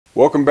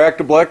Welcome back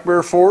to Black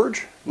Bear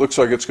Forge. Looks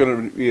like it's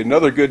going to be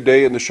another good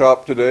day in the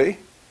shop today.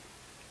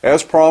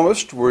 As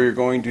promised, we're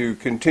going to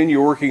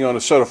continue working on a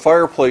set of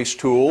fireplace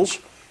tools,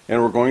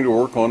 and we're going to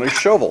work on a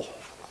shovel.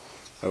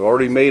 I've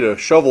already made a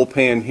shovel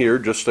pan here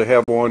just to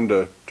have one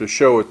to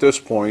show at this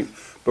point,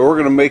 but we're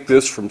going to make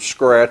this from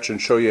scratch and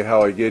show you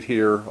how I get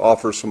here,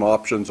 offer some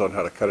options on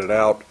how to cut it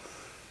out,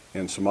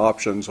 and some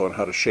options on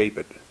how to shape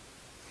it.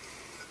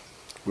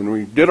 When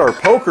we did our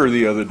poker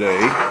the other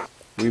day,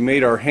 we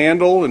made our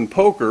handle and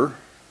poker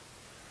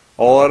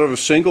all out of a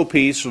single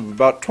piece of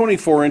about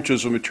 24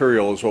 inches of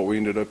material is what we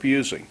ended up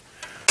using.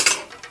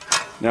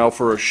 Now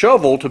for a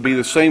shovel to be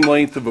the same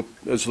length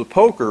as the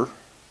poker,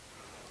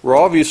 we're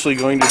obviously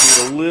going to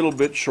need a little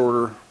bit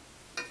shorter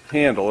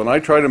handle, and I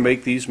try to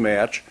make these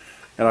match,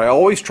 and I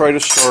always try to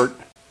start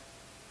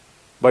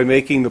by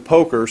making the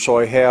poker so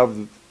I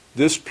have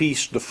this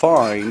piece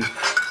defined.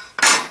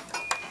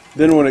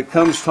 Then when it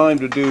comes time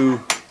to do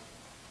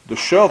the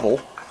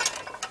shovel,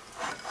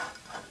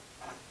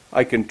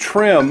 I can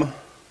trim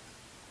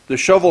the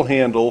shovel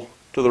handle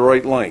to the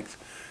right length,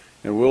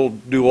 and we'll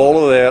do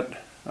all of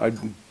that.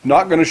 I'm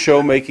not going to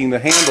show making the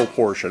handle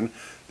portion.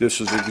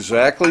 This is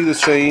exactly the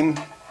same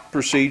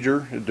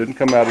procedure. It didn't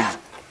come out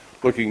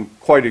looking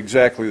quite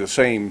exactly the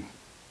same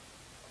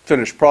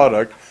finished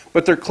product,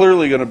 but they're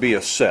clearly going to be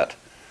a set.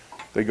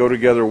 They go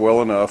together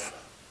well enough.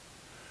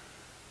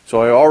 So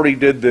I already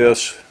did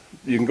this.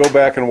 You can go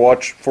back and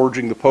watch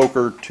Forging the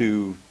Poker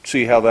to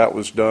see how that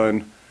was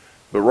done.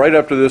 But right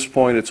up to this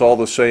point, it's all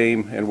the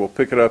same, and we'll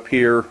pick it up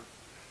here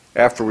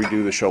after we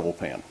do the shovel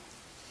pan.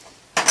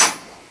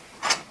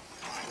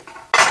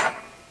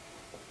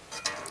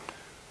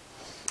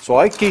 So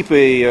I keep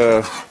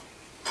a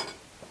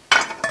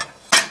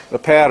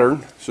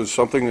pattern. This is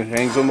something that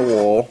hangs on the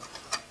wall.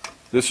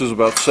 This is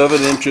about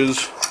 7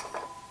 inches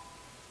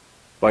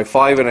by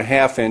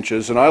 5.5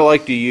 inches, and I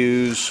like to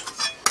use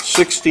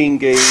 16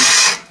 gauge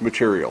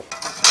material.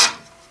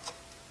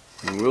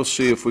 And we'll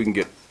see if we can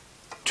get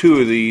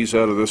 2 of these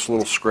out of this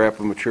little scrap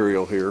of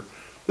material here.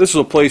 This is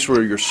a place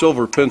where your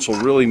silver pencil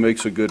really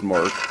makes a good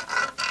mark.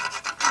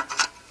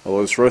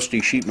 Although this rusty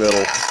sheet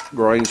metal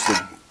grinds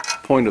the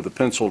point of the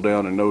pencil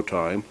down in no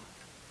time.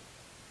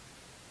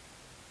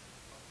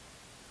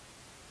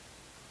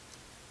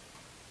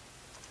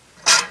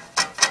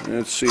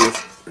 Let's see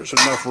if there's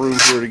enough room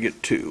here to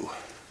get 2.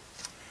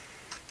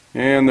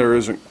 And there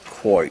isn't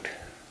quite.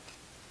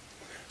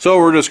 So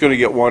we're just going to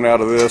get 1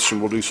 out of this,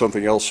 and we'll do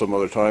something else some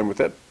other time with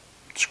that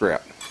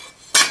scrap.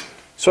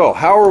 So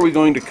how are we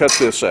going to cut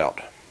this out?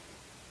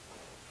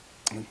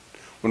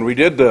 When we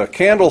did the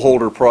candle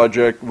holder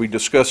project, we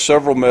discussed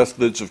several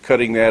methods of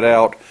cutting that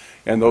out,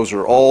 and those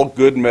are all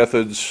good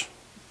methods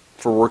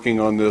for working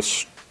on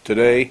this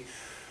today.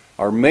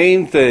 Our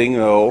main thing,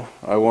 though,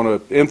 I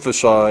want to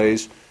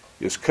emphasize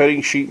is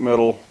cutting sheet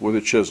metal with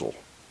a chisel.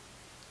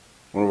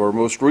 One of our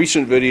most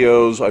recent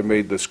videos, I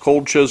made this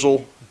cold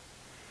chisel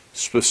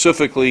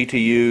specifically to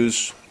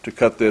use to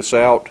cut this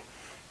out,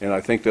 and I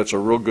think that's a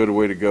real good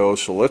way to go,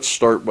 so let's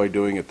start by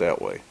doing it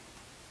that way.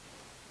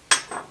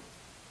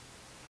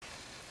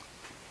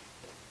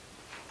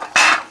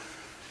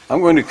 I'm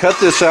going to cut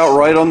this out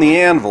right on the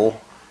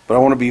anvil, but I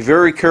want to be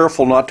very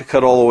careful not to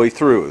cut all the way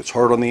through. It's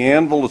hard on the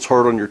anvil, it's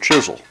hard on your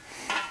chisel.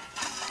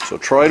 So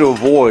try to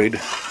avoid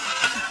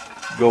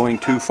going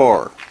too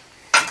far.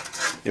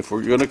 If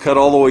we're going to cut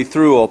all the way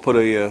through, I'll put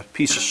a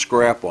piece of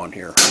scrap on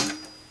here.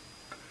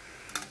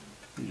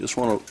 You just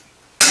want to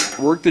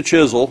work the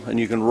chisel, and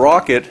you can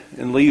rock it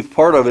and leave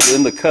part of it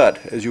in the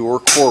cut as you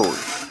work forward.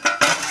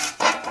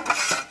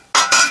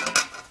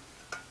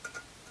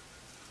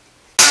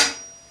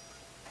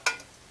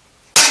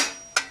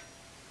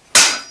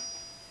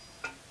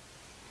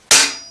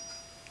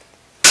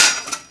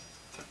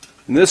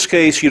 In this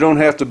case, you don't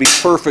have to be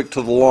perfect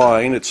to the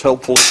line. It's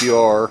helpful if you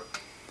are,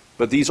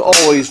 but these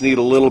always need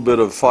a little bit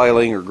of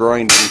filing or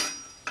grinding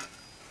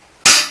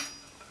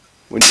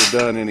when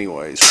you're done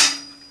anyways.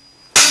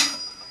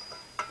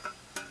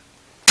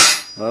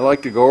 I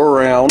like to go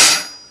around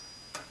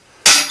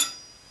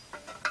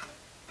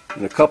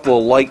in a couple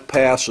of light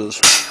passes.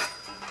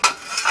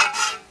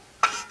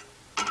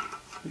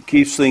 It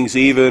keeps things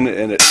even,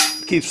 and it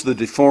keeps the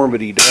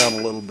deformity down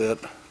a little bit.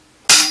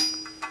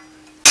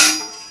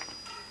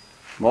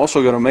 I'm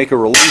also going to make a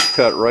relief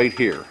cut right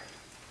here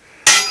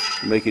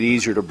to make it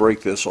easier to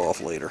break this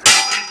off later.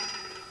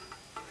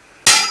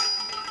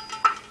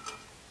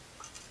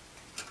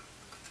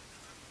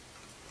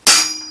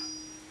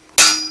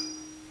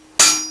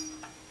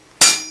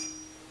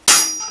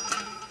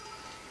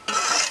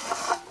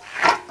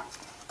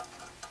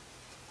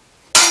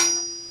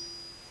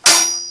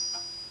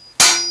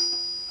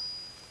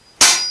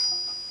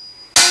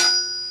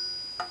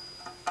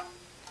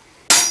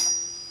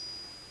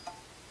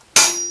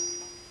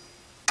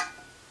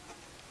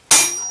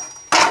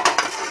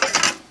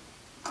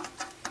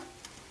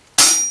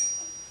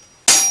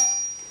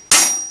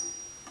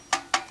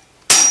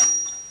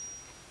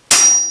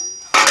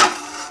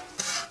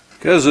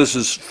 Because this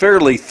is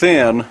fairly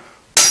thin,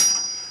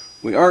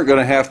 we aren't going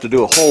to have to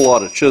do a whole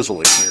lot of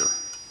chiseling here.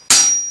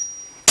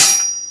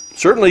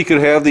 Certainly you could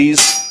have these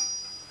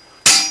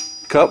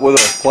cut with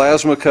a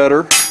plasma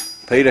cutter.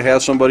 Pay to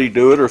have somebody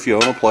do it, or if you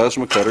own a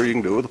plasma cutter, you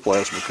can do it with a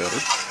plasma cutter.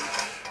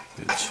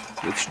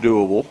 It's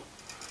doable.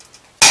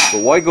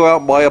 But why go out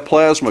and buy a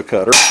plasma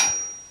cutter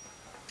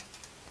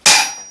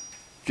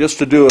just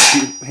to do a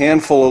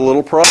handful of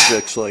little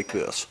projects like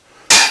this?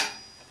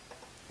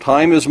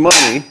 Time is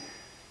money,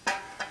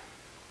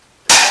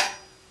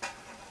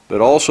 but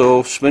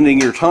also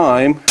spending your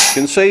time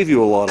can save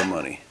you a lot of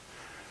money.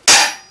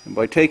 And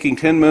by taking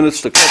 10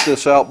 minutes to cut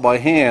this out by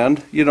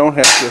hand, you don't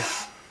have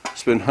to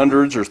spend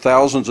hundreds or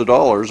thousands of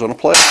dollars on a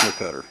plasma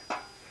cutter.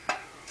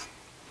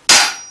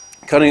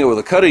 Cutting it with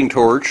a cutting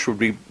torch would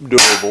be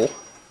doable,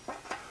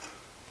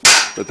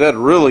 but that'd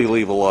really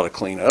leave a lot of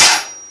cleanup.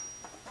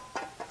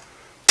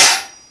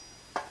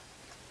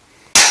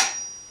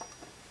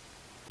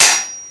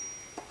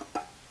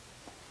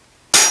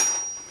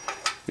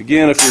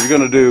 Again, if you're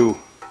going to do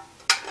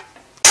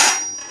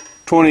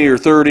 20 or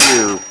 30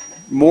 or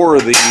more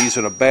of these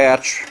in a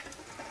batch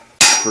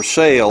for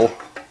sale,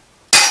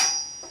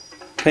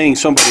 paying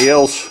somebody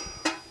else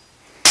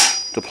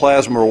to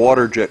plasma or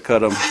water jet cut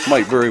them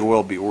might very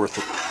well be worth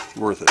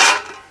it.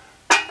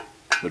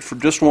 But for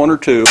just one or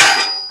two,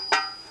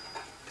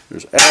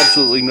 there's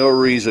absolutely no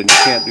reason you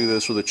can't do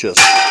this with a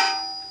chisel.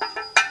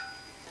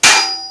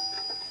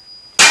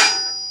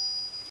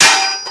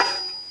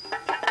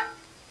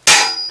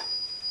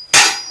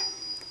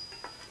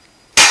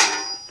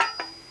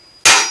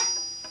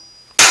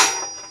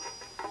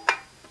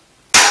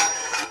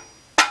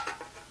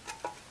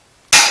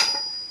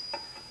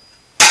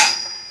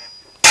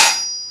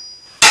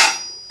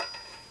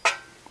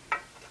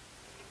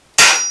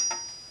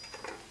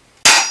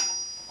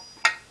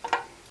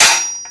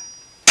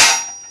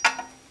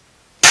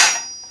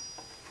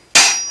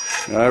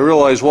 Now, I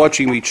realize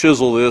watching me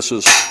chisel this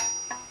is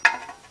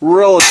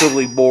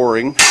relatively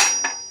boring,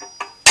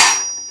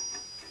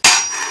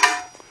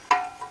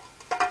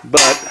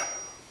 but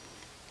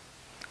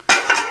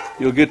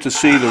you'll get to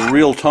see the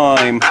real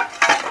time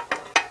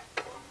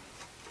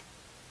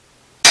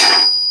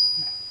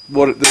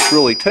what this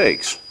really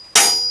takes.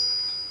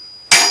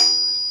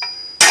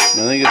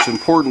 And I think it's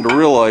important to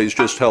realize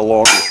just how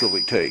long this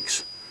really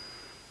takes.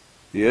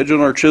 The edge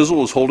on our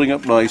chisel is holding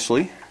up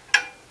nicely.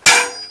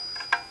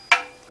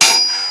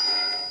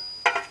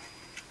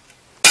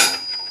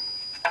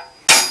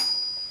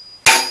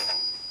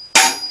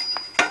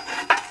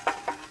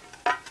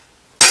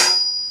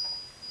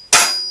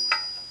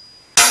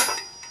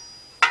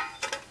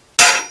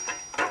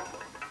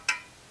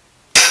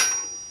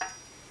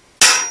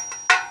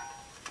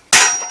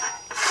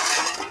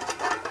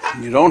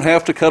 You don't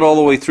have to cut all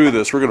the way through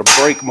this. We're going to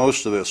break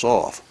most of this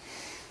off.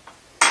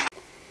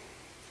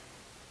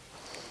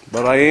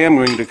 But I am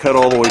going to cut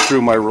all the way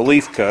through my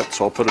relief cut,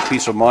 so I'll put a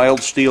piece of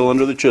mild steel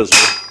under the chisel.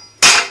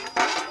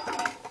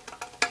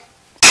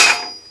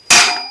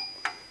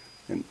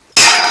 And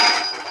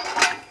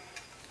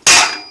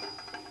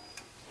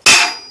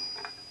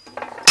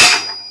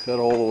cut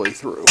all the way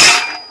through.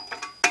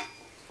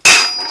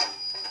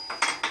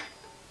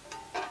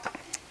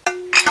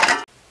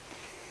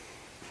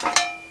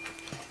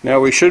 Now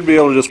we should be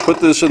able to just put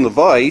this in the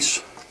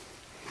vise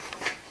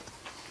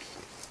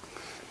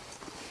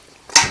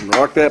and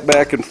rock that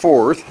back and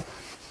forth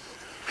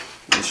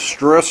and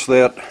stress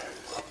that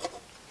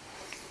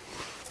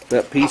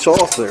piece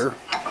off there.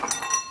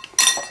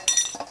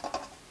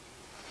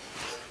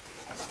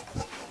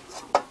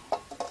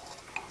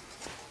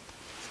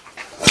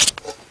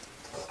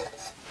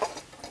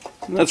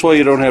 And that's why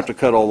you don't have to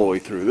cut all the way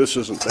through. This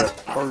isn't that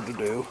hard to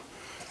do.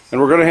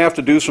 And we're going to have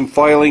to do some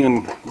filing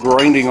and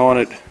grinding on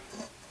it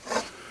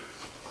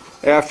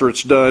after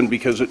it's done,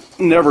 because it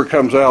never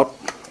comes out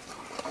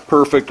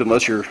perfect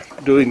unless you're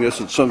doing this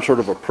in some sort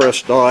of a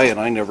pressed die, and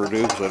I never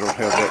do because I don't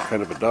have that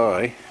kind of a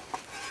die.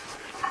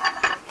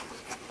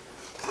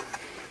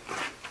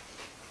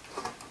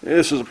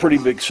 This is a pretty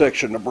big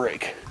section to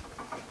break,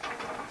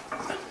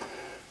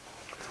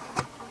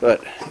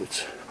 but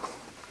it's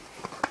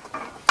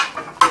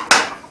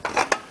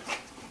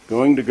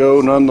going to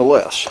go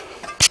nonetheless.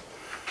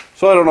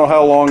 So I don't know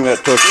how long that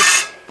took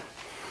us.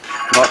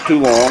 Not too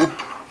long.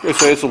 I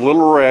say it's a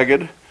little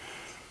ragged,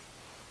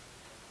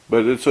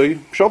 but it's a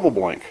shovel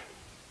blank.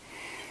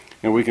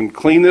 And we can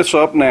clean this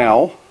up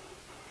now,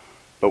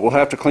 but we'll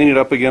have to clean it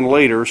up again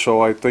later, so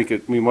I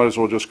think we might as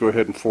well just go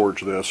ahead and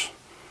forge this,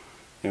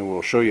 and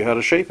we'll show you how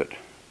to shape it.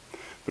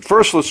 But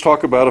first, let's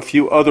talk about a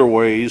few other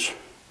ways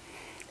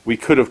we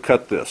could have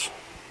cut this.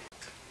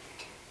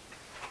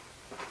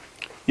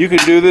 You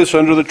could do this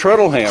under the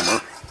treadle hammer.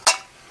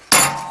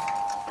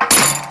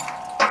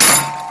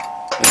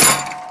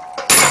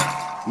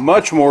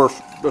 Much more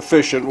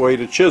efficient way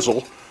to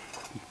chisel,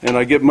 and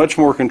I get much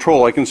more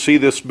control. I can see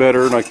this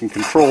better and I can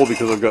control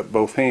because I've got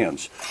both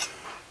hands.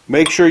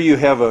 Make sure you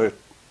have a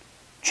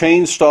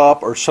chain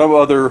stop or some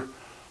other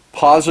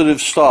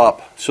positive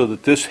stop so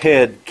that this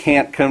head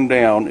can't come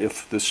down.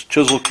 If this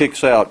chisel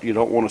kicks out, you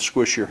don't want to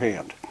squish your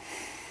hand.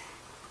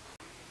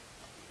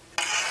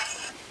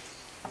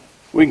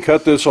 We can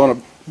cut this on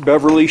a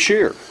Beverly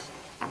shear.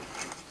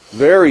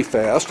 very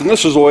fast, and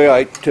this is the way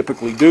I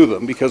typically do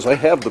them because I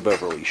have the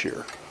Beverly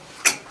shear.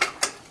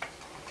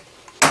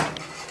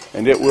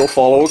 And it will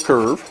follow a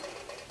curve.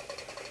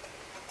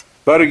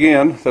 But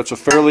again, that's a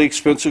fairly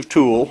expensive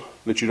tool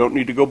that you don't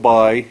need to go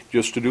buy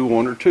just to do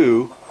one or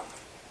two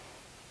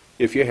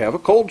if you have a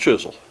cold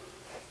chisel.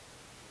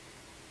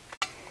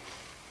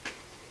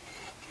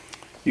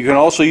 You can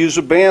also use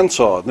a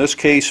bandsaw. In this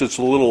case, it's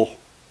a little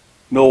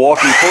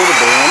Milwaukee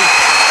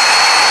Portaband.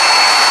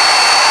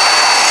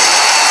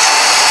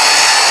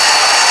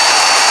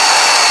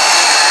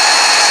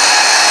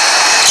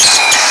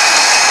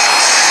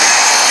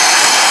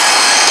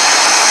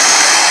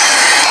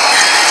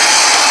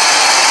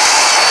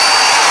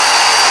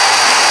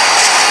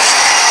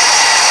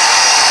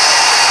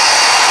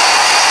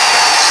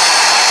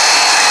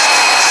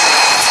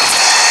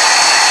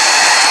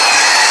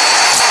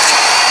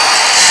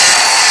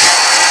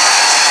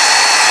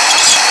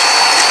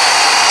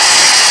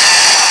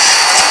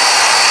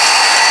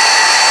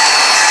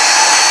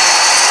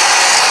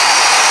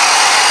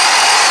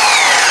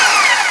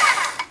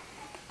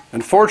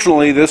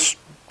 Unfortunately, this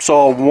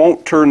saw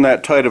won't turn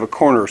that tight of a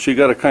corner, so you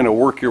got to kind of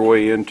work your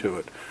way into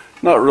it.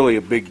 Not really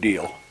a big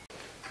deal.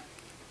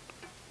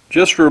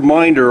 Just a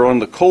reminder, on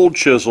the cold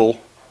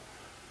chisel,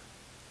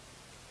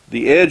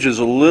 the edge is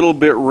a little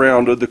bit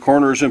rounded, the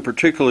corners in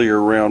particular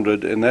are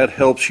rounded, and that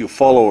helps you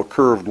follow a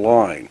curved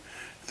line.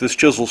 If this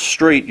chisel's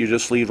straight, you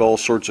just leave all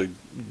sorts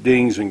of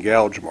dings and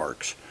gouge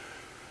marks.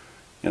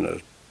 And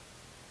a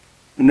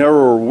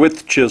narrower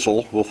width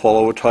chisel will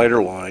follow a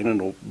tighter line,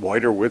 and a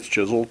wider width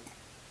chisel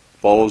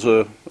follows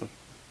a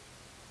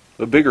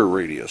bigger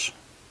radius.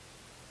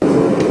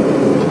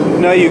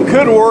 Now you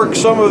could work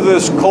some of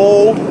this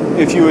cold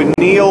if you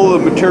anneal the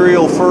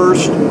material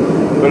first,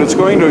 but it's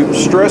going to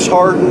stress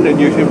harden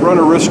and you run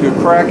a risk of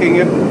cracking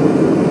it.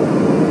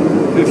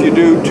 If you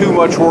do too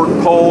much work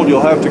cold,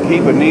 you'll have to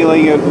keep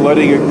annealing it,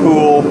 letting it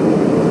cool.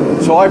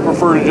 So I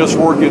prefer to just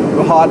work it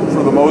hot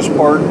for the most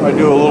part. I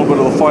do a little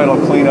bit of the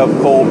final cleanup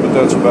cold, but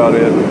that's about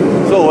it.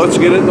 So let's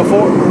get it in the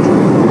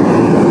forge.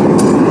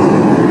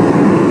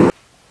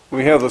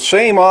 We have the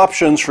same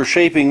options for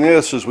shaping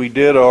this as we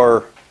did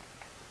our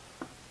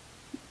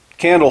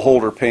candle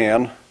holder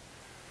pan,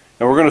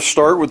 and we're going to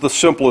start with the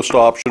simplest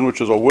option, which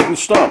is a wooden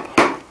stump.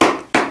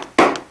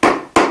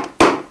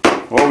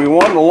 What we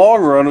want in the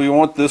long run, we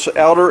want this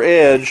outer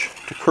edge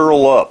to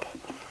curl up.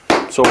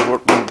 So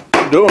what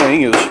we're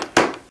doing is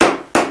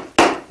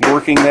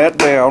working that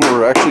down.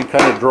 We're actually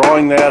kind of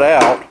drawing that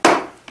out,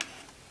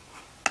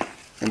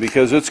 and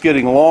because it's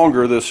getting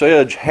longer, this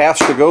edge has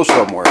to go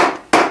somewhere.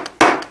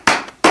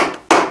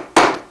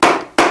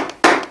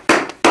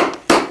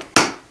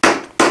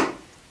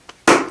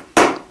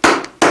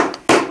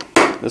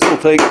 This will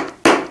take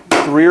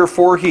 3 or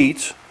 4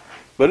 heats,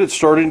 but it's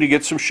starting to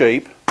get some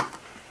shape.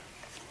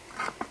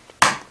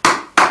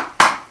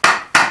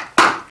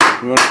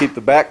 We want to keep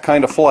the back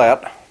kind of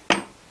flat.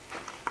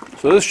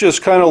 So this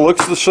just kind of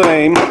looks the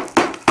same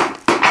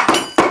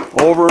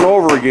over and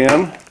over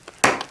again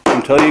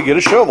until you get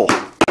a shovel.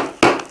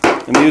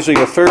 I'm using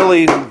a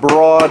fairly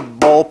broad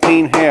ball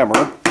peen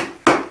hammer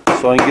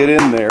so I can get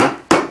in there.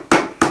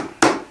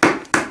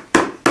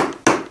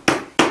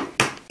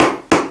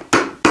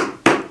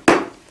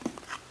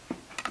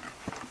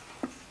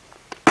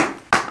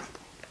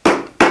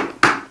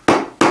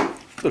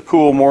 It's a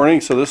cool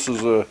morning, so this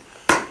is a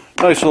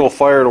nice little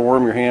fire to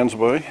warm your hands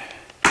by.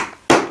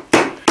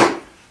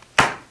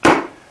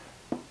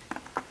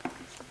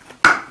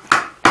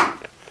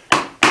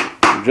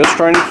 I'm just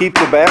trying to keep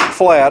the back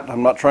flat.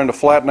 I'm not trying to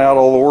flatten out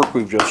all the work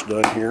we've just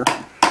done here.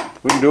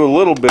 We can do a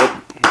little bit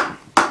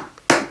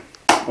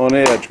on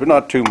edge, but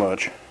not too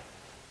much.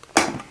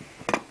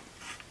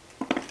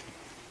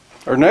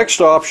 Our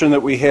next option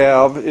that we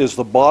have is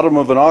the bottom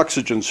of an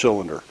oxygen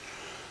cylinder.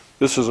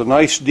 This is a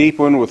nice deep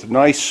one with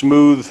nice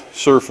smooth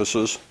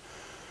surfaces.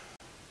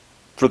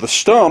 For the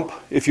stump,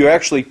 if you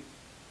actually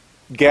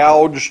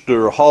gouged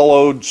or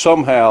hollowed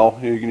somehow,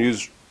 you can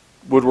use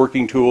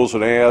woodworking tools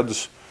and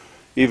adze,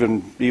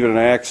 even an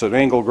axe, an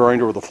angle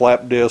grinder with a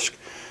flap disc,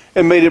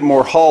 and made it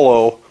more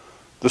hollow,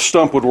 the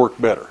stump would work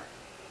better.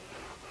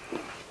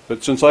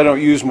 But since I don't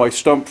use my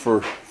stump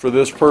for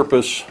this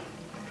purpose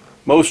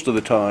most of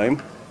the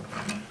time,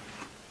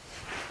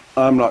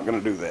 I'm not going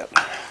to do that.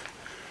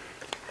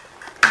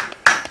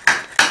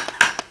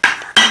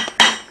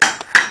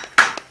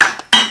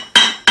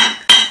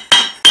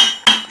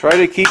 Try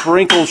to keep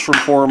wrinkles from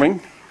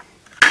forming.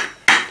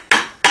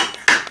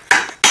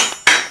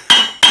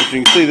 As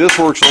you can see, this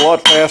works a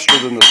lot faster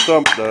than the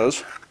stump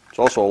does. It's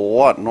also a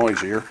lot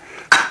noisier.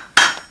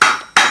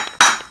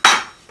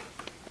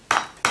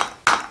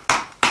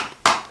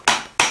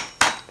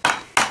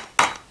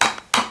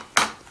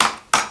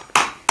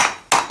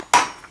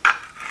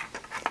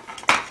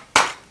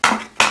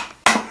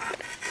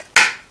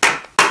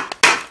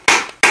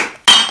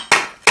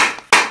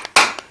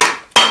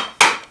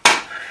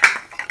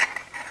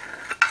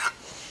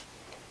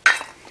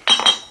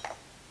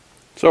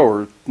 So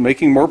we're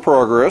making more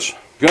progress.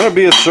 Going to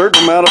be a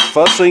certain amount of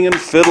fussing and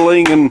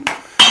fiddling and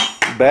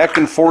back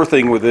and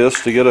forthing with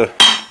this to get a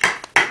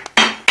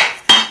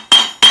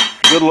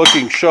good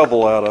looking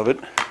shovel out of it.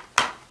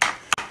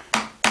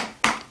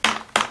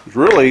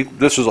 Really,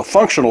 this is a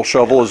functional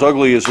shovel, as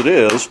ugly as it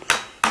is.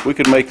 We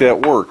could make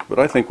that work, but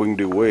I think we can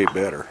do way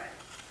better.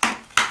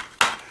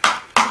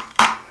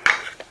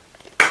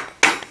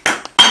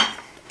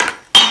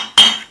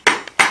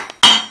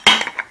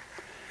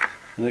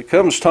 And it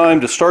comes time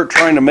to start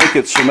trying to make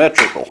it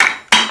symmetrical.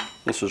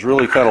 This is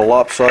really kind of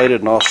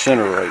lopsided and off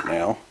center right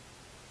now.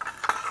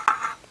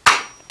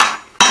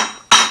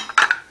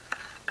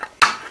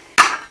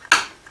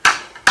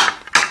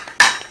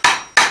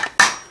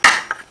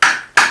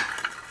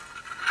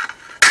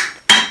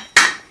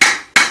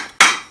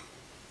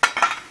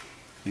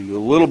 You do a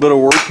little bit of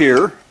work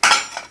here.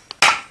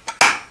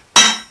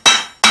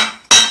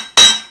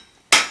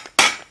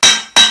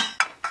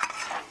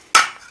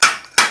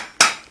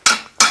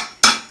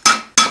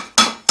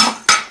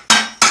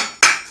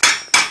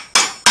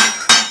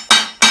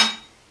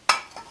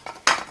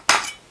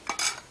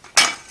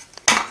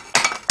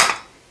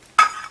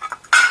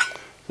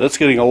 That's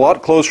getting a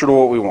lot closer to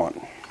what we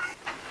want.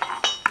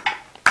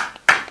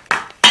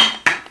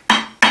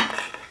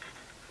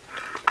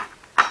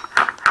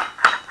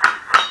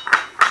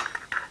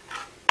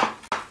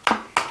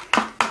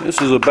 This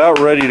is about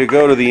ready to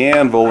go to the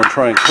anvil and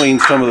try and clean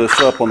some of this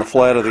up on the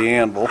flat of the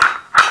anvil.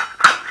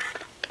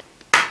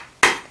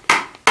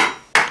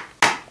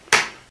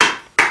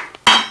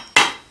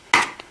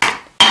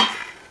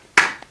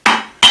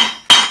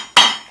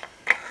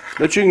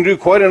 But you can do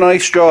quite a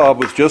nice job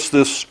with just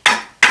this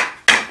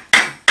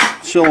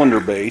cylinder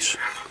base.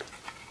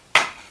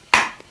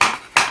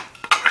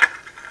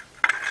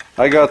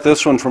 I got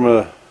this one from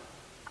a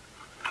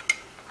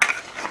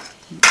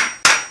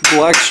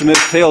blacksmith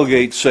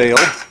tailgate sale,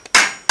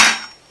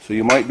 so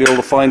you might be able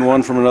to find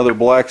one from another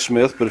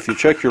blacksmith, but if you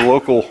check your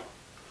local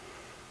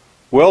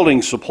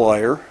welding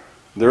supplier,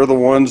 they're the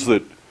ones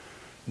that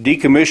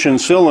decommission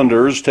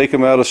cylinders, take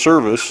them out of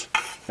service,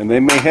 and they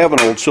may have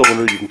an old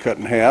cylinder you can cut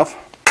in half,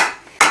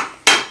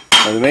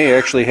 and they may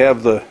actually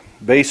have the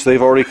base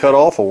they've already cut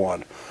off of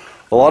one.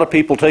 A lot of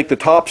people take the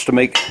tops to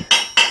make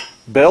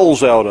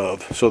bells out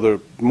of, so there are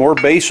more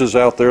bases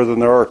out there than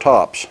there are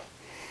tops.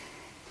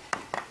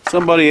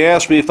 Somebody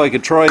asked me if I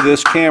could try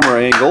this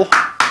camera angle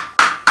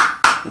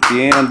at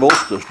the anvil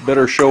to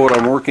better show what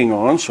I'm working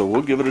on, so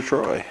we'll give it a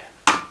try.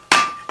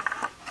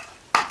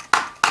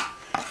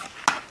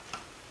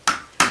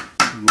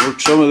 Work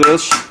some of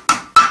this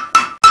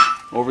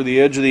over the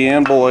edge of the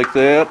anvil like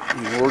that,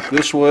 and work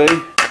this way.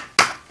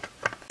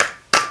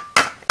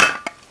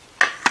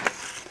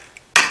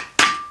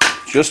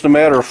 It's just a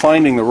matter of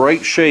finding the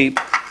right shape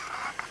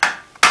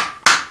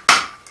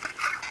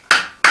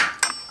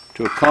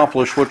to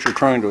accomplish what you're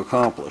trying to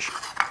accomplish.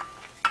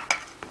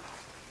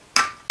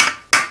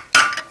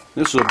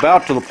 This is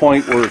about to the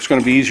point where it's going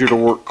to be easier to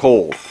work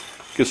cold.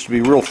 It gets to be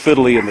real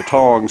fiddly in the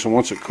tongs, and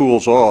once it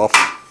cools off,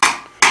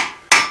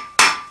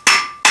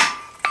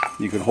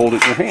 you can hold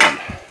it in your hand.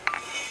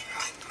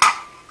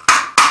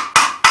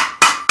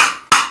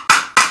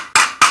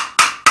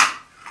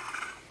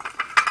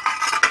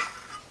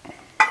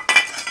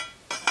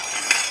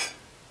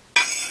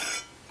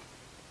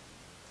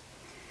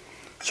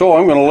 So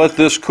I'm going to let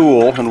this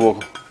cool, and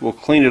we'll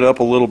clean it up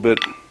a little bit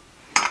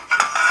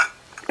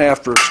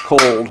after it's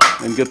cold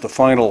and get the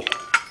final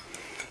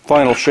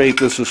shape.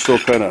 This is still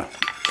kind of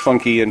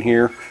funky in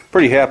here.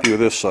 Pretty happy with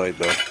this side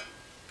though.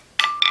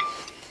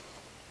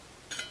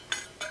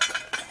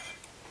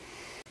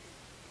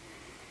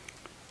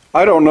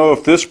 I don't know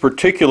if this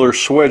particular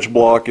swedge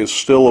block is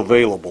still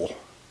available,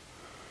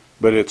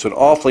 but it's an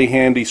awfully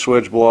handy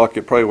swedge block.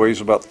 It probably weighs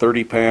about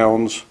 30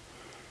 pounds.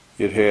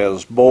 It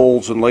has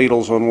bowls and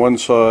ladles on one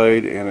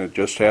side, and it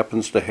just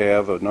happens to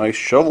have a nice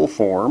shovel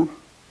form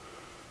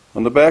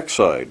on the back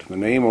side. The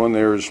name on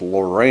there is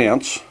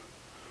Lowrance.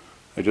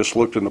 I just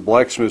looked in the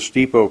Blacksmith's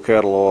Depot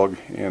catalog,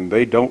 and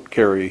they don't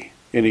carry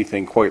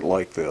anything quite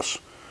like this.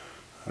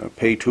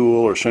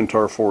 Paytool or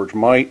Centaur Forge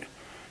might,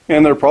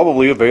 and they're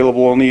probably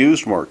available on the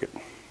used market.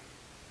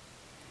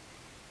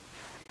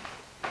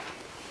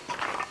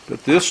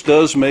 But this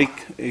does make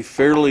a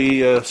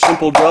fairly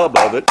simple job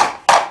of it.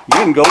 You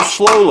can go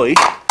slowly. If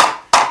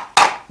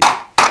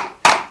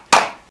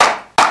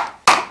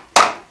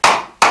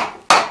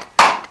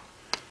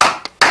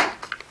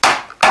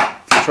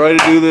you try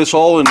to do this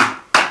all in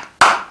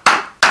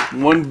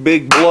one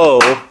big blow,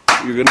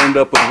 you're going to end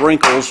up with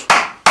wrinkles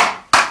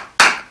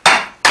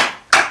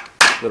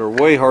that are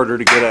way harder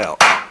to get out.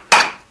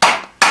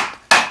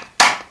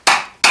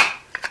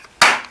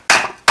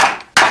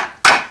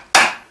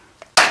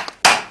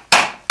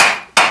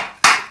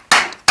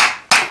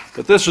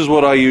 But this is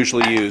what I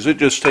usually use. It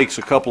just takes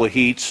a couple of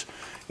heats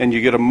and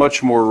you get a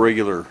much more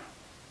regular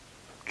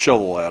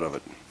shovel out of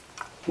it.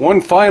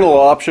 One final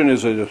option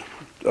is a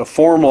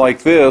form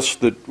like this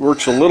that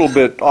works a little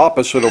bit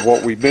opposite of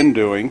what we've been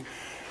doing.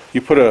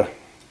 You put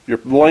your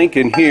blank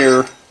in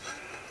here,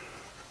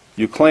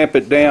 you clamp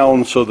it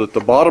down so that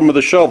the bottom of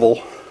the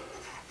shovel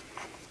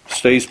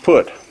stays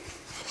put,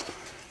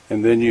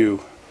 and then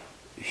you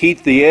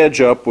heat the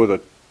edge up with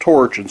a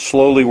torch and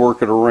slowly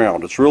work it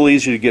around. It's real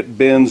easy to get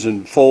bends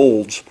and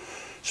folds,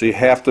 so you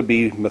have to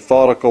be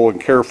methodical and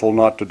careful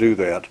not to do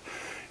that.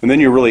 And then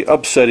you're really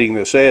upsetting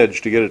this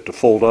edge to get it to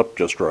fold up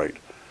just right.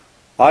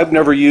 I've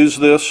never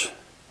used this.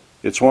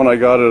 It's one I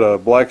got at a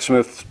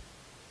blacksmith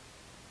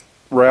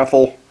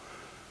raffle.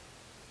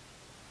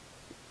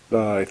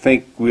 I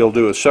think we'll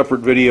do a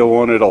separate video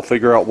on it. I'll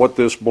figure out what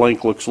this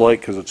blank looks like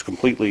because it's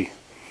completely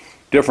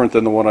different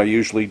than the one I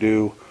usually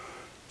do.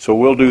 So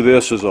we'll do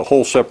this as a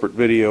whole separate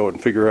video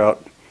and figure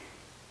out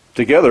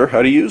together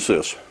how to use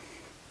this.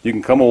 You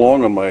can come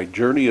along on my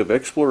journey of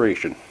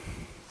exploration.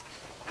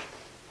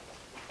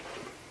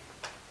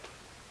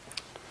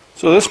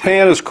 So this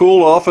pan is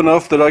cooled off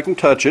enough that I can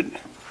touch it.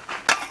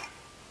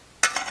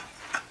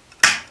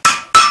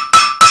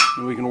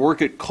 And we can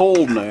work it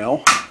cold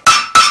now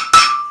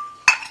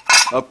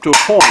up to a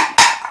point.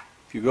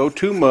 If you go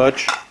too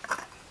much,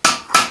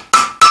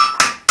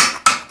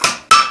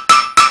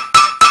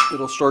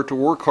 it'll start to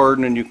work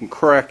harden and you can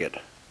crack it.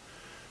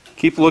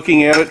 Keep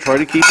looking at it, try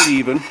to keep it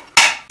even.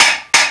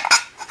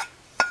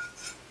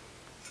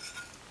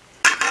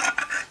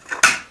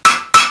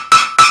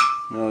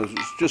 Now, there's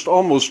just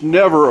almost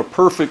never a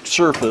perfect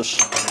surface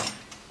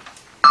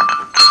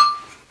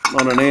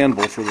on an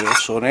anvil for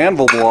this, so an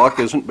anvil block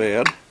isn't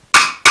bad.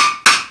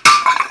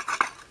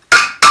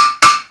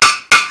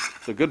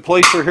 It's a good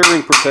place for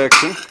hearing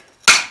protection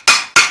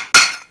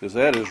because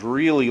that is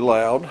really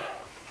loud.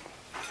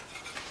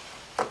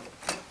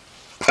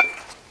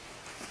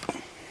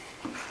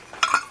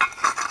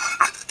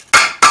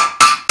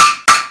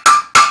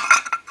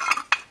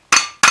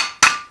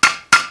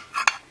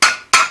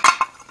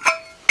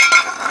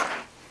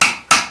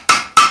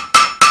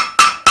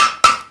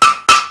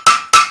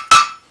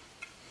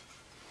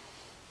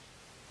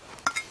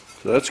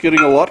 So that's getting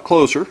a lot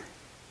closer.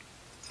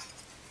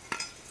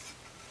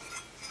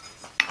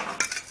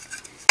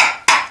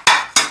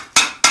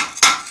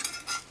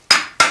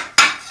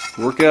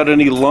 Work out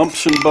any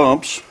lumps and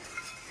bumps.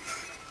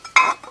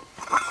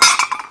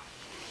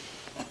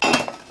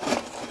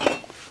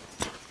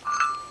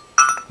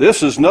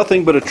 This is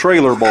nothing but a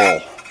trailer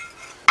ball.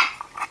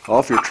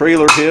 Off your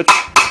trailer hitch,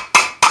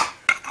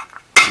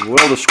 you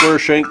weld a square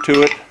shank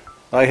to it.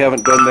 I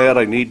haven't done that.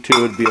 I need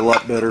to. It'd be a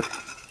lot better.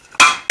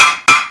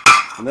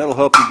 And that'll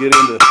help you get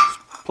into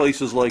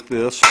places like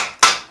this.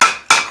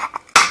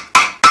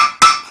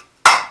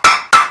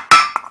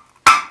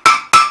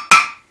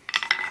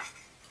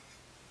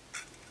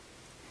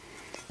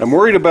 I'm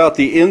worried about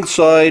the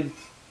inside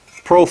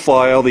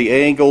profile, the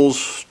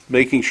angles,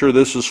 making sure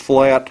this is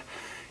flat.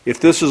 If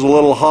this is a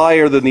little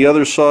higher than the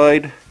other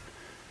side,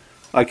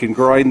 I can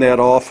grind that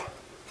off.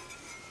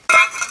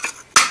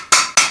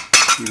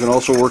 You can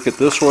also work it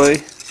this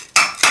way.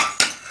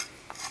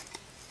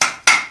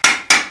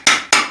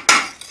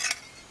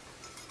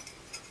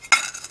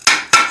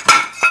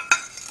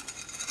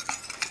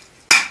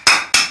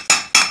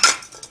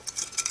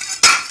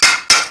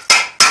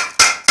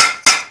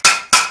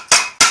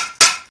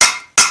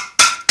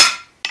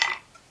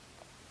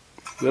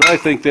 But I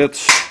think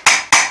that's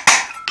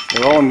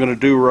all I'm going to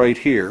do right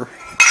here.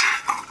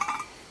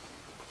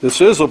 This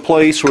is a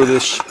place where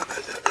this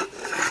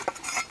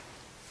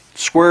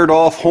squared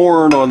off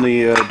horn on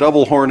the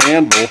double horn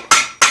anvil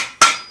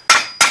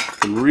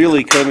can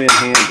really come in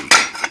handy.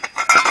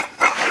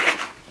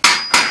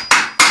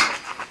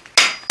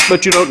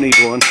 But you don't need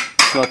one.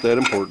 It's not that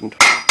important.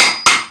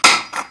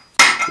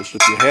 Just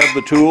if you have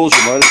the tools,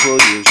 you might as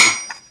well use them.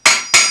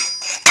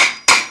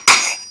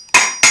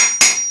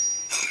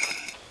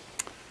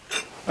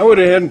 I went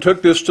ahead and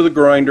took this to the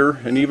grinder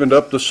and evened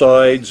up the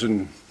sides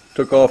and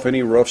took off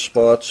any rough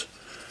spots.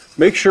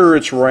 Make sure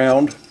it's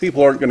round.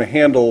 People aren't going to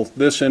handle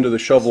this end of the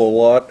shovel a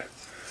lot,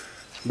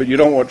 but you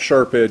don't want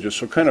sharp edges,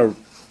 so kind of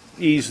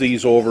ease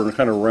these over and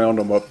kind of round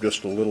them up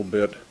just a little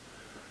bit.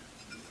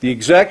 The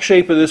exact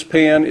shape of this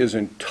pan is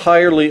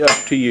entirely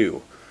up to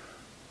you.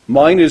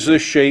 Mine is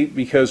this shape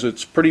because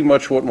it's pretty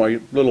much what my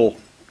little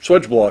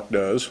swedge block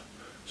does,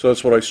 so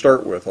that's what I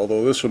start with,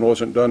 although this one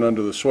wasn't done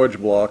under the swedge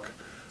block.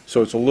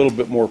 So it's a little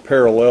bit more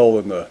parallel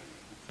than the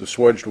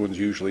swedged ones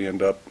usually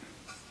end up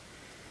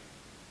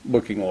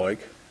looking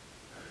like.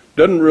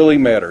 Doesn't really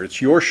matter. It's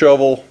your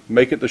shovel.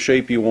 Make it the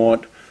shape you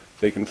want.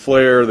 They can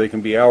flare. They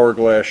can be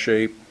hourglass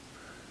shape.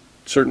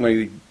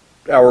 Certainly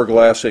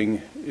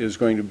hourglassing is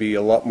going to be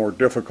a lot more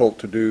difficult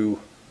to do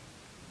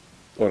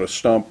on a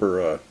stump or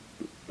a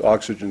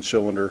oxygen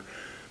cylinder.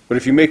 But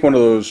if you make one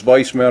of those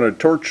vise mounted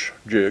torch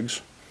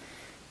jigs,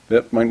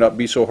 that might not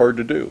be so hard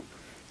to do.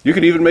 You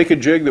could even make a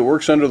jig that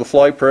works under the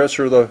fly press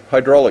or the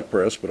hydraulic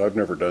press, but I've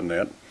never done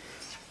that.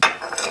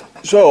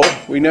 So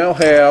we now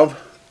have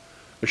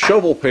a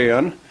shovel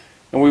pan,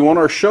 and we want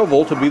our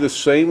shovel to be the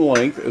same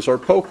length as our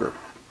poker.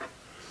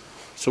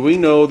 So we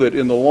know that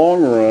in the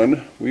long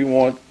run, we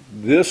want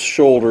this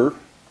shoulder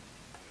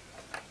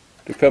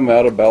to come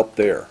out about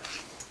there.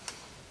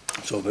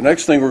 So the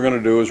next thing we're going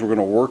to do is we're going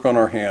to work on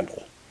our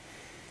handle.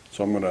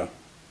 So I'm going to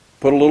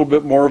put a little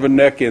bit more of a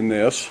neck in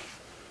this.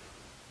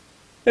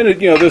 And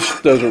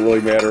this doesn't really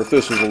matter. If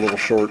this is a little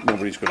short,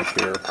 nobody's going to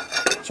care.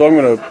 So I'm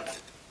going to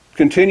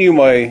continue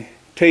my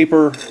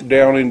taper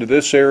down into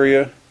this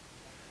area,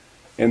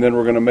 and then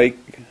we're going to make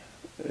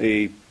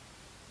a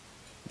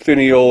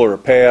finial or a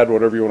pad,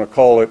 whatever you want to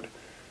call it,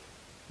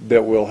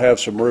 that will have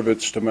some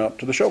rivets to mount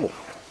to the shovel.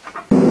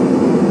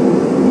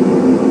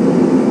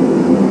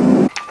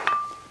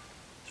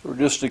 So we're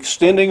just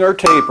extending our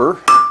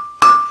taper,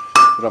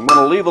 but I'm going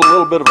to leave a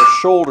little bit of a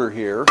shoulder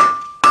here,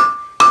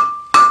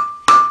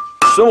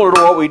 similar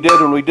to what we did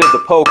when we did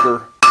the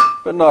poker,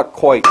 but not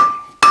quite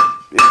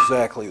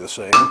exactly the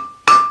same.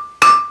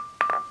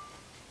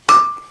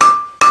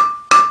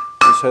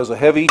 This has a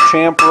heavy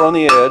chamfer on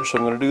the edge, so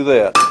I'm going to do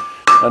that.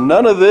 Now,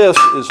 none of this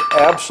is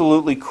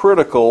absolutely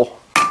critical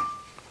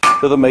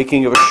to the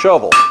making of a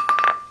shovel.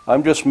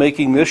 I'm just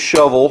making this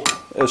shovel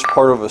as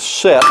part of a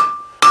set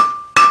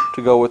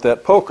to go with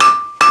that poker.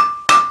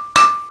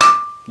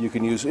 You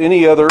can use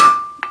any other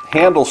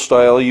handle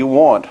style you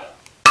want.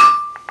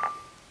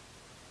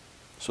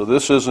 So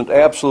this isn't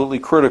absolutely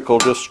critical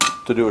just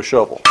to do a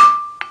shovel.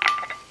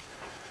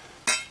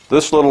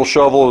 This little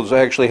shovel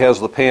actually has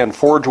the pan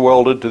forge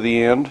welded to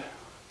the end,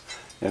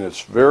 and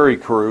it's very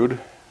crude.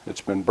 It's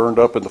been burned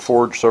up in the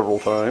forge several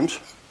times.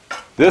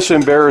 This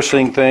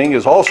embarrassing thing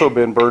has also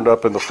been burned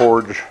up in the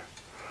forge.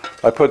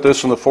 I put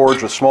this in the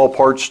forge with small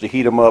parts to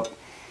heat them up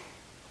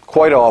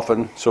quite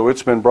often, so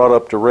it's been brought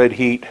up to red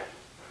heat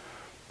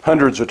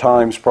hundreds of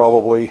times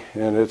probably,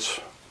 and it's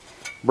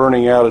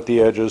burning out at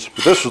the edges.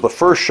 But this is the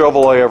first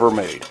shovel I ever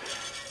made.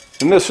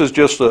 And this is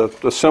just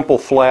a simple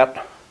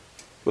flat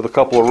with a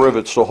couple of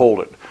rivets to hold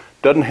it.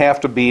 Doesn't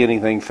have to be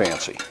anything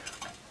fancy.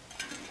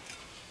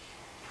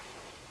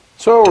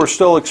 So we're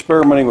still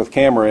experimenting with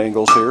camera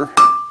angles here.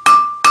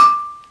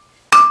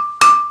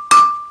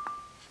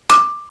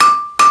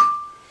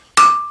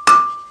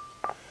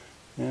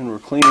 And we're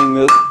cleaning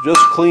this, just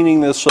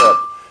cleaning this up.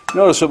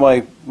 Notice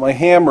that my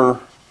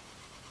hammer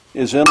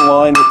is in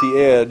line with the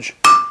edge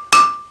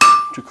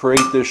to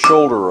create this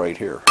shoulder right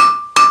here.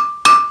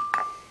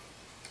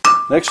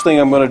 Next thing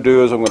I'm going to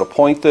do is I'm going to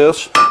point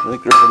this. I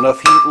think there's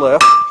enough heat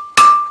left.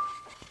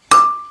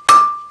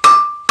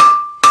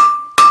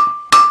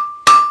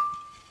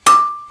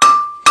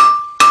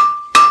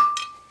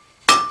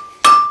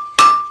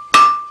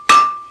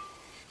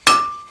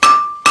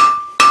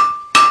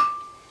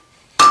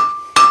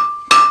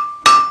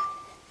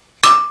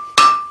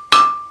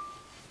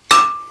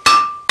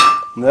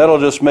 And that'll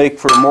just make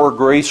for a more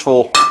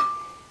graceful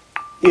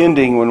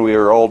ending when we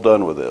are all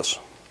done with this.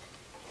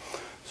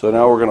 So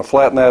now we're going to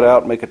flatten that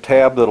out and make a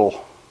tab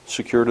that'll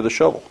secure to the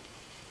shovel.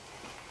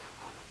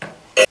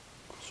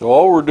 So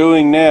all we're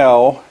doing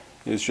now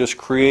is just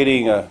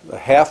creating a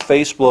half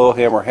face blow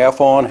hammer,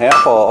 half on,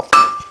 half off,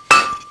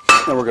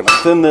 and we're going to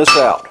thin this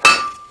out.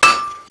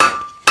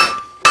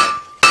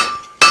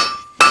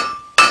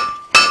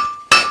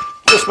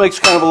 This makes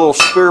kind of a little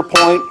spear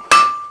point.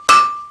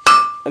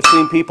 I've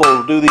seen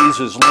people do these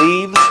as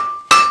leaves.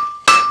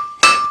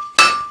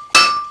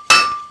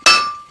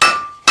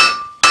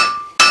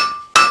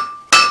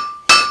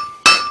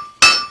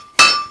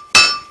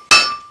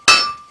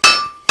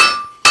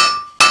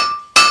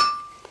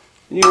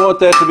 And you want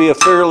that to be a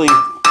fairly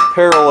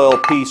parallel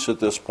piece at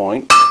this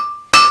point.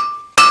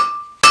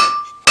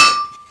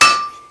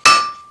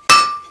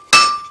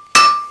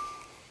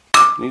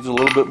 Needs a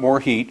little bit more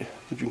heat,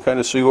 but you can kind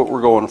of see what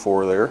we're going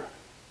for there.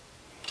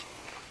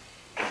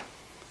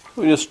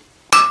 We just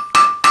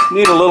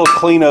need a little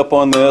cleanup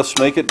on this,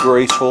 make it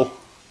graceful.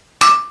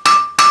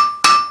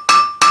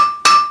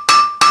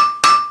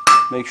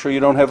 Make sure you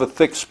don't have a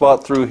thick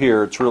spot through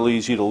here. It's real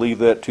easy to leave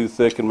that too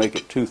thick and make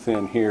it too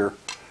thin here.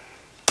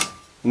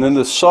 And then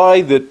the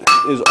side that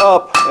is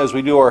up as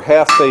we do our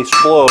half face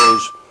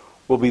blows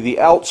will be the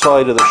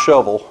outside of the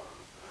shovel.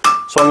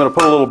 So I'm going to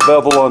put a little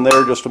bevel on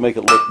there just to make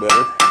it look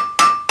better.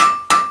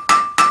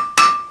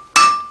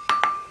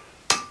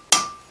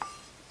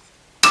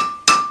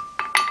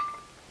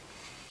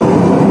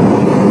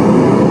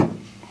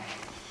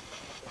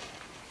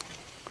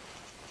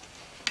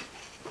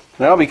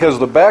 Now, because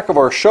the back of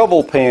our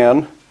shovel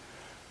pan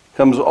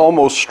comes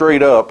almost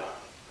straight up,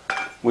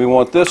 we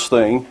want this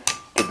thing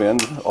to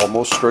bend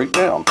almost straight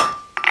down.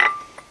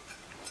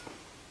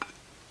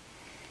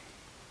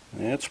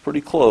 It's pretty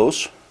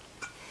close.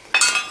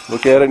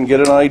 Look at it and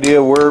get an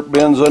idea where it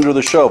bends under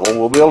the shovel.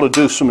 We'll be able to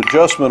do some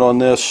adjustment on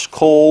this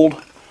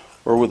cold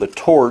or with a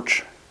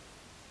torch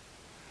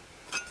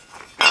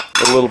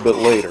a little bit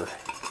later.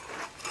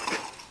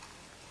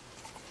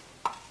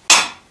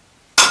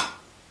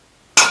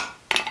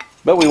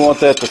 But we want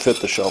that to fit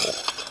the shovel.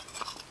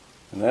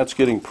 And that's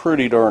getting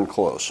pretty darn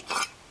close.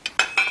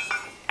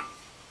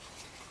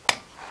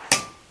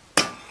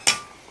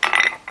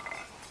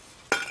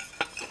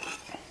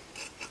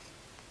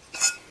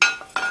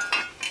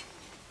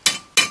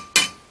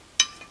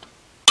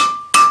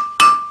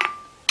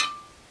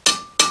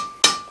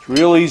 It's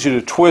real easy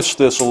to twist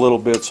this a little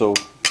bit, so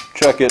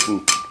check it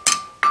and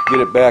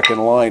get it back in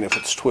line if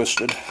it's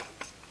twisted.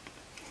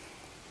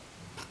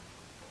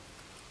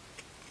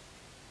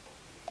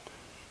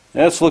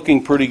 That's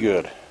looking pretty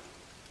good.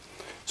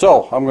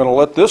 So I'm going to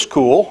let this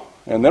cool,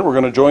 and then we're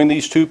going to join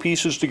these two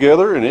pieces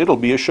together and it'll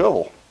be a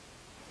shovel.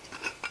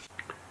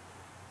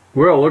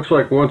 Well, it looks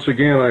like once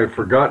again I've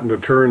forgotten to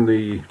turn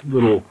the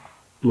little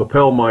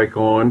lapel mic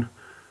on,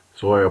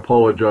 so I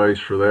apologize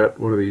for that.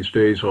 One of these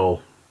days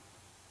I'll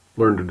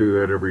learn to do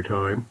that every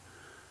time.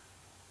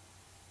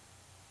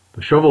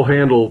 The shovel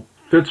handle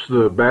fits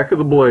the back of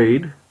the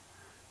blade,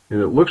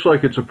 and it looks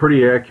like it's a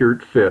pretty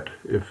accurate fit.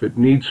 If it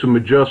needs some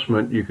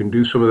adjustment, you can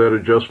do some of that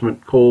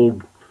adjustment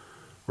cold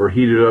or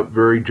heat it up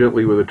very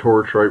gently with a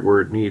torch right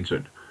where it needs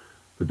it.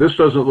 But this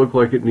doesn't look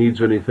like it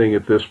needs anything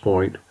at this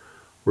point.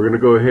 We're going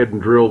to go ahead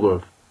and drill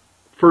the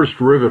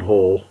first rivet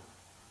hole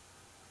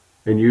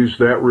and use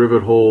that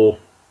rivet hole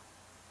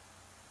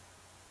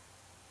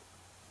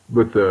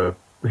with the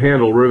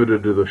handle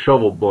riveted to the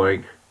shovel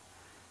blank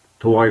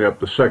to line up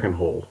the second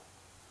hole.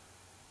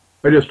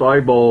 I just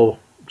eyeball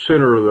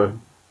center of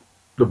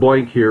the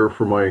blank here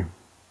for my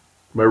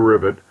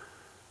rivet.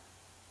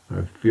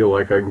 I feel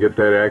like I can get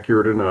that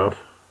accurate enough.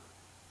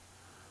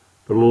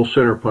 Put a little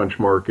center punch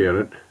mark in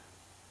it.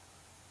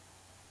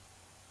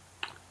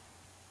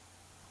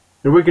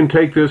 And we can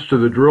take this to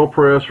the drill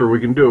press, or we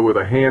can do it with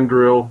a hand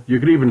drill.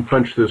 You could even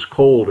punch this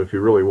cold if you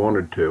really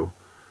wanted to.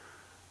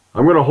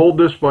 I'm going to hold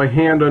this by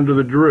hand under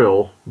the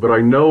drill, but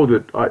I know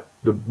that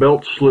the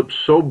belt slips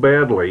so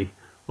badly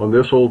on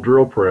this old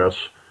drill press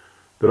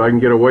that I can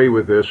get away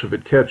with this if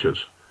it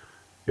catches.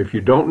 If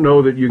you don't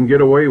know that you can get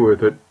away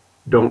with it,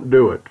 don't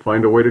do it.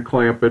 Find a way to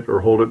clamp it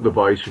or hold it in the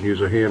vise and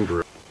use a hand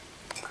drill.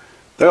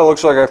 That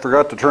looks like I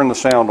forgot to turn the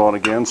sound on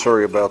again.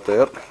 Sorry about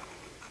that.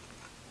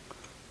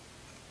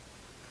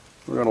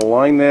 We're going to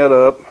line that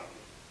up,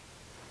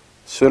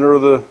 center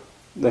of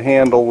the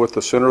handle with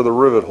the center of the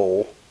rivet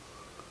hole,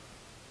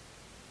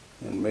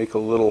 and make a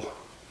little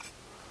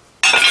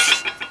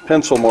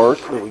pencil mark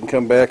that we can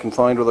come back and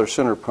find with our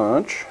center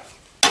punch.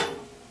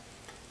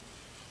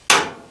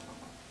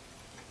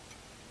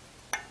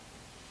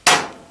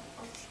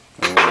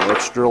 And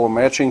let's drill a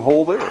matching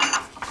hole there.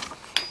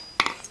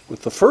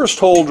 With the first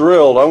hole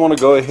drilled, I want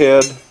to go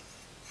ahead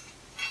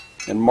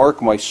and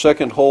mark my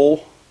second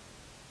hole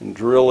and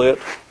drill it.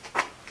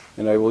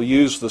 And I will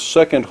use the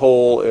second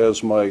hole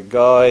as my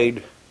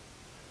guide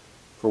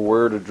for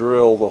where to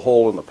drill the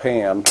hole in the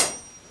pan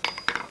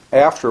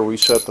after we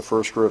set the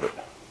first rivet.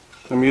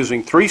 I'm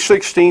using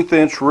 3/16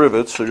 inch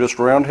rivets. They're just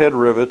round head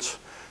rivets.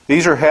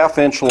 These are 1/2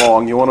 inch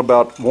long. You want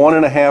about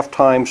 1.5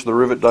 times the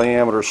rivet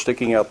diameter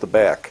sticking out the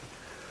back.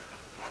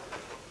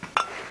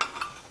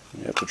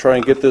 You have to try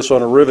and get this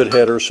on a rivet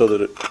header so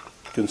that it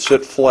can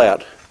sit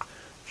flat,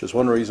 which is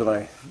one reason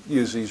I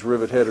use these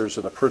rivet headers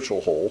in a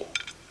Pritchell hole.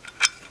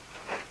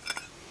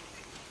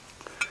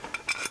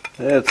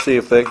 Let's see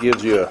if that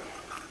gives you a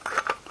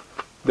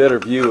better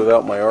view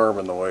without my arm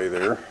in the way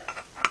there.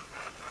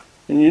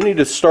 And you need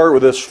to start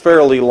with this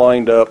fairly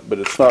lined up, but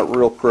it's not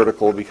real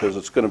critical because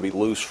it's going to be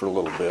loose for a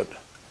little bit.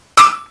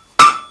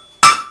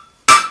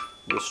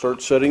 We'll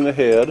start setting the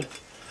head.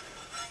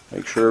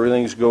 Make sure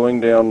everything's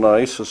going down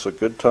nice. It's a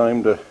good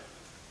time to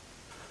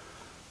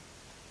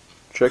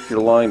check your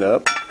line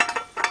up.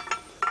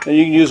 And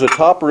you can use a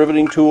top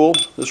riveting tool.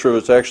 This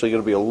rivet's actually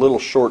going to be a little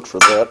short for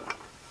that.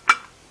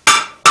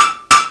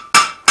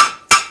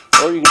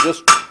 Or you can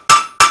just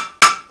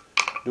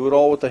do it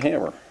all with the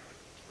hammer.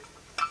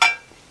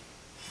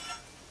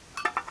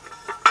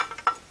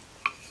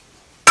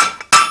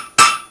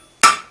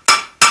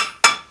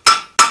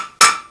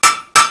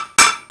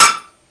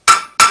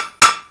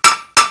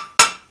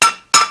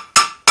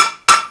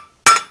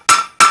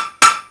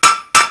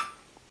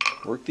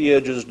 Work the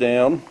edges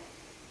down.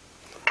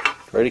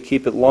 Try to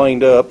keep it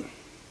lined up.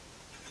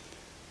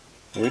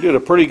 And we did a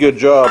pretty good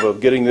job of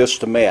getting this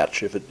to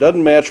match. If it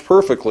doesn't match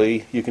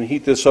perfectly, you can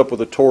heat this up with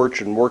a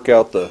torch and work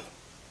out the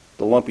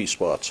lumpy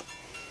spots.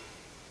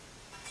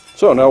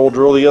 So now we'll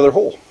drill the other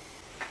hole.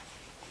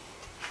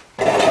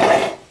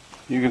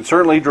 You can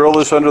certainly drill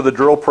this under the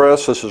drill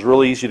press. This is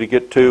really easy to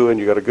get to, and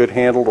you got a good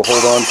handle to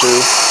hold on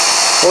to.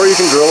 Or you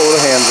can drill it with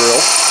a hand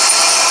drill.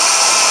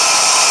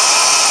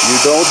 You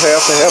don't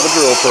have to have a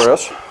drill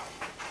press.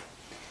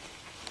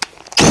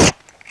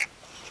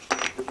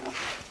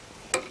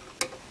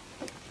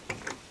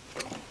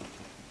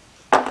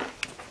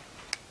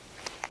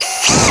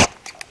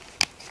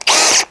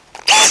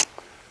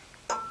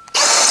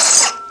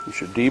 You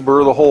should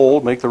deburr the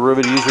hole, make the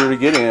rivet easier to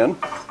get in.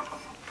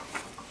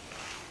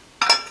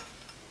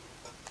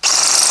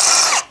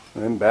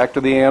 And then back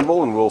to the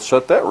anvil and we'll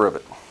set that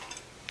rivet.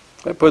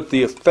 I put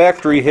the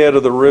factory head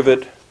of the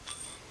rivet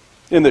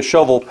in the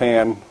shovel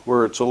pan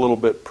where it's a little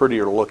bit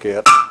prettier to look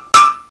at.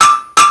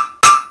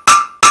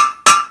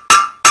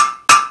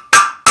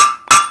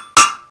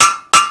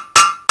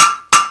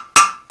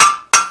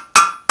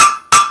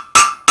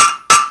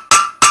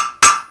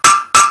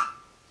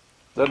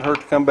 Doesn't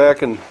hurt to come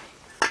back and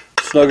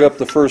snug up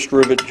the first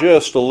rivet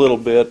just a little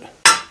bit,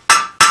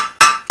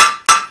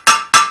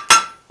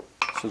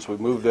 since we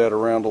moved that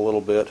around a little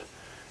bit.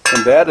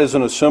 And that is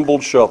an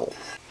assembled shovel.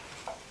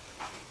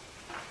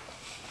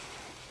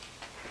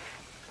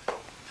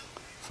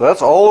 So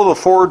that's all of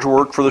the forge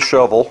work for the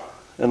shovel,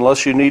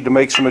 unless you need to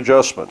make some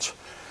adjustments.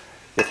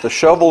 If the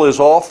shovel is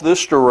off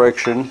this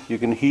direction, you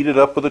can heat it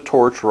up with a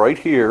torch right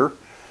here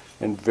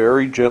and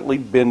very gently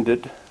bend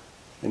it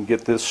and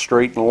get this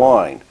straight in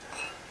line.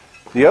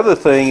 The other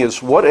thing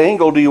is, what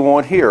angle do you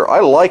want here?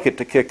 I like it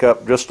to kick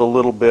up just a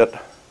little bit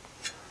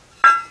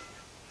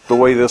the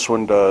way this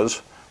one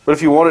does, but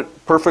if you want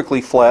it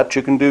perfectly flat,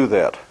 you can do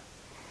that.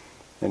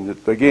 And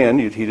again,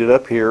 you'd heat it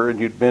up here and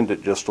you'd bend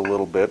it just a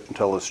little bit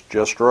until it's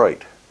just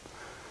right.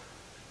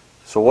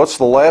 So what's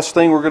the last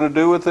thing we're going to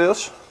do with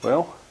this?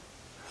 Well,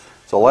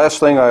 it's the last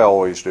thing I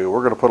always do.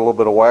 We're going to put a little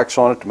bit of wax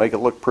on it to make it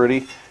look pretty,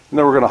 and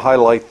then we're going to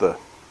highlight the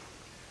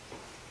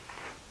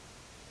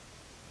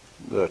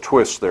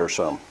twist there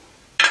some.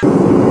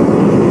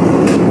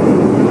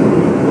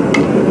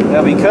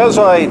 Now, because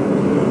I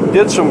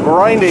did some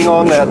grinding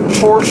on that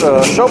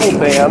shovel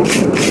pan,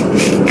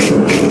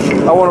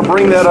 I want to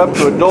bring that up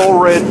to a dull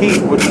red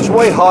heat, which is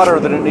way hotter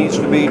than it needs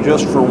to be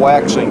just for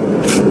waxing.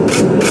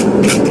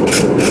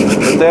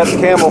 But that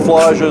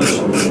camouflages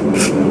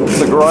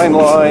the grind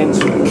lines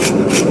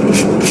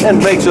and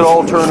makes it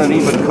all turn an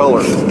even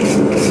color.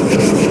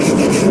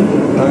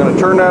 I'm going to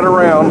turn that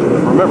around.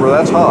 Remember,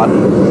 that's hot.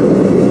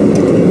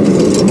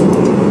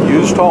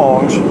 Use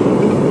tongs.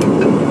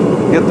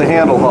 Get the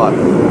handle hot.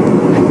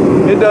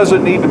 It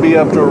doesn't need to be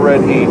up to a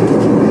red heat.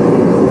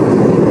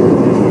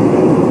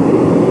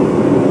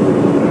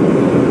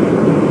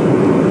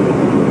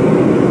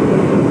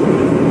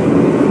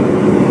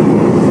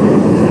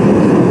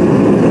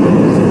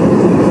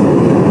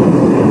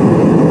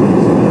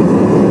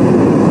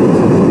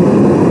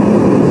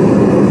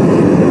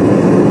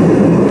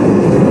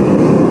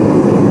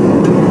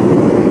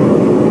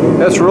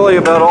 That's really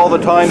about all the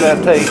time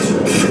that takes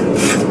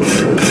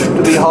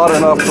to be hot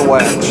enough to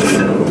wax.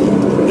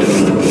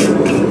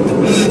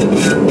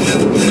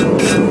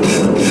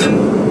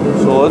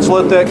 So let's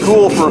let that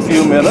cool for a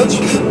few minutes,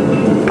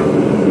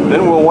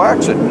 then we'll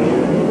wax it.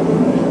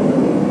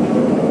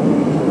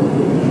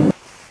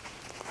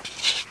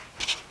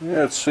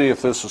 Let's see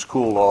if this has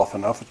cooled off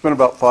enough. It's been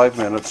about 5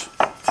 minutes.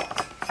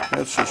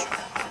 It's just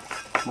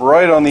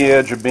right on the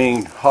edge of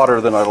being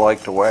hotter than I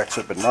like to wax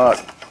it, but not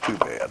too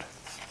bad.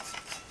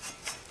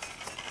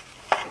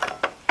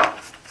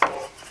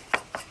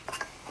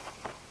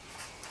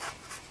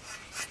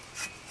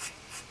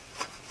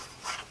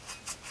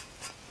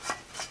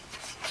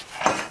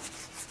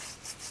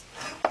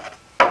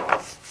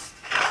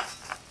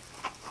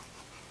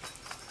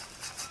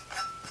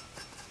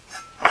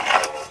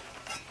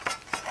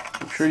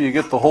 Make sure you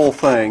get the whole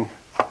thing.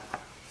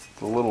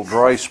 The little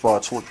dry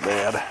spots look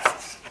bad.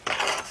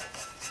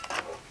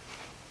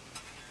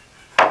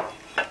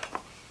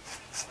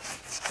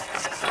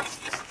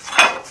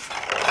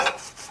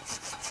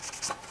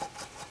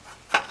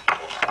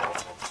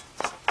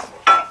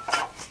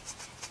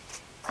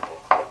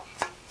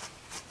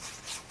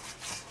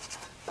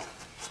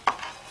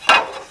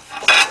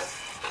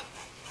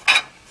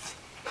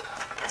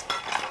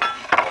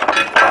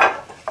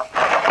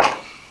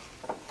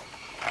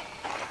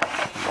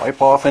 Wipe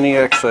off any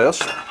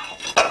excess.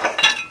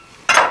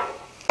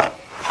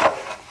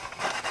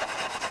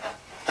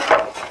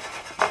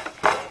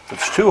 If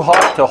it's too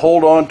hot to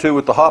hold on to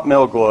with the hot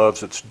melt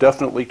gloves, it's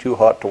definitely too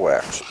hot to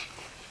wax.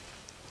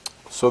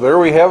 So there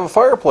we have a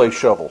fireplace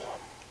shovel.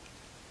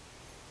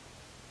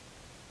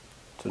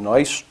 It's a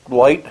nice,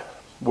 light,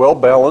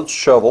 well-balanced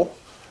shovel.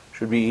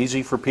 Should be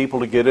easy for people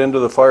to get into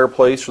the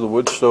fireplace or the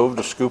wood stove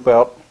to scoop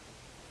out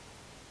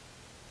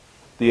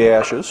the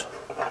ashes.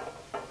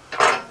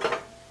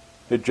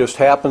 It just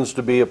happens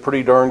to be a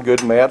pretty darn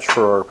good match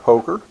for our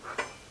poker.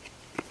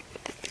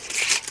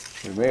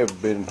 We may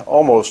have been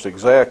almost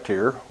exact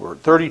here. We're at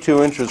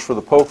 32 inches for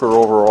the poker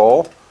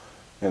overall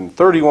and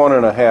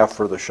 31.5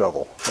 for the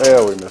shovel.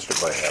 Yeah, we missed it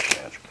by half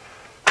an inch.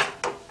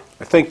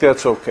 I think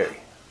that's okay.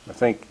 I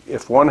think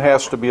if one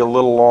has to be a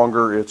little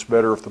longer, it's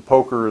better if the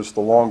poker is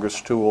the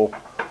longest tool.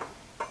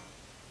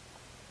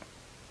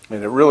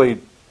 And it really,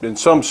 in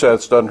some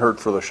sets, doesn't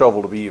hurt for the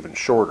shovel to be even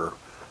shorter.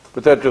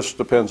 But that just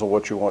depends on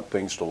what you want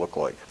things to look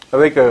like. I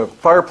think a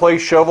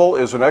fireplace shovel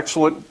is an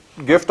excellent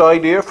gift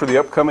idea for the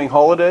upcoming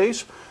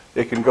holidays.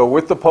 It can go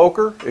with the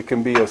poker. It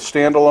can be a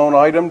standalone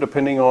item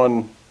depending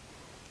on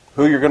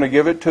who you're going to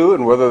give it to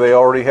and whether they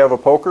already have a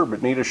poker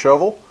but need a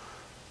shovel.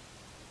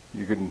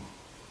 You can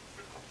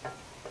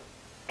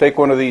take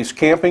one of these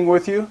camping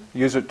with you.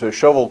 Use it to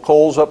shovel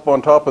coals up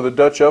on top of the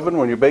Dutch oven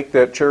when you bake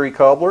that cherry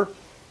cobbler.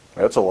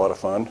 That's a lot of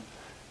fun.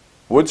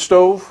 Wood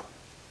stove.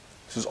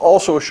 This is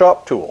also a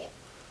shop tool.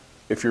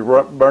 If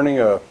you're burning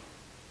a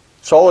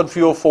solid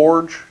fuel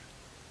forge,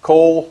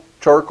 coal,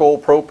 charcoal,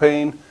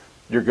 propane,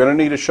 you're going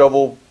to need a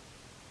shovel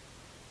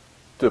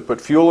to put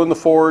fuel in the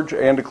forge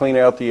and to clean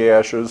out the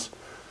ashes.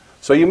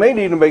 So you may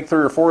need to make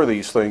 3 or 4 of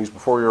these things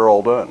before you're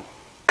all done.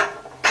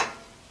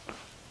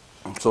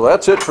 So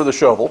that's it for the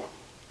shovel.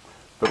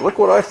 But look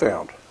what I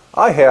found.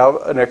 I have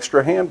an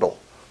extra handle.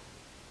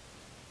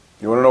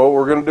 You want to know what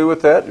we're going to do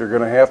with that? You're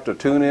going to have to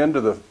tune in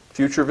to the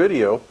future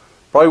video.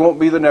 Probably won't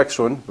be the next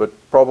one, but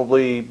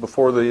probably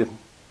before the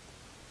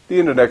the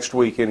end of next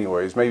week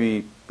anyways,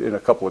 maybe in a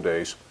couple of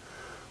days.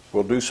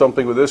 We'll do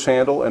something with this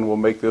handle and we'll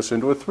make this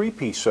into a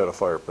 3-piece set of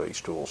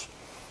fireplace tools.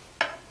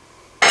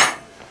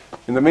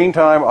 In the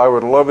meantime, I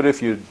would love it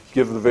if you'd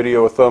give the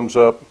video a thumbs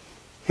up,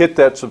 hit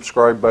that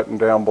subscribe button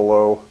down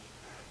below.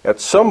 At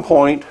some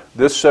point,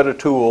 this set of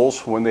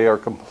tools, when they are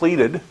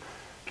completed,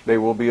 they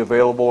will be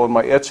available in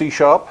my Etsy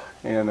shop,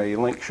 and a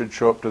link should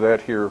show up to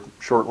that here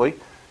shortly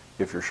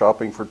if you're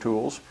shopping for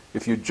tools.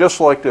 If you'd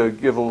just like to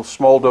give a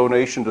small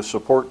donation to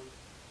support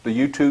the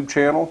YouTube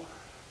channel,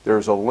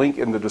 there's a link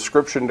in the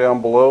description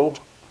down below,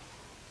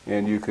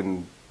 and you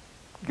can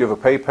give a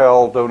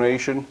PayPal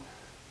donation.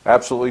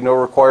 Absolutely no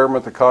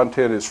requirement. The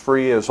content is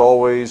free as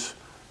always.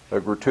 A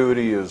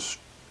gratuity is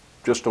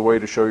just a way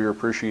to show your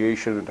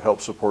appreciation and to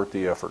help support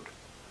the effort.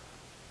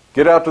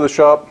 Get out to the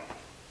shop,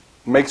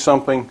 make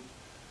something,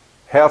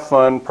 have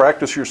fun,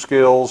 practice your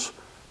skills,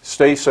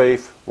 stay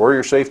safe, wear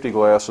your safety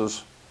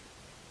glasses,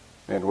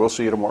 and we'll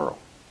see you tomorrow.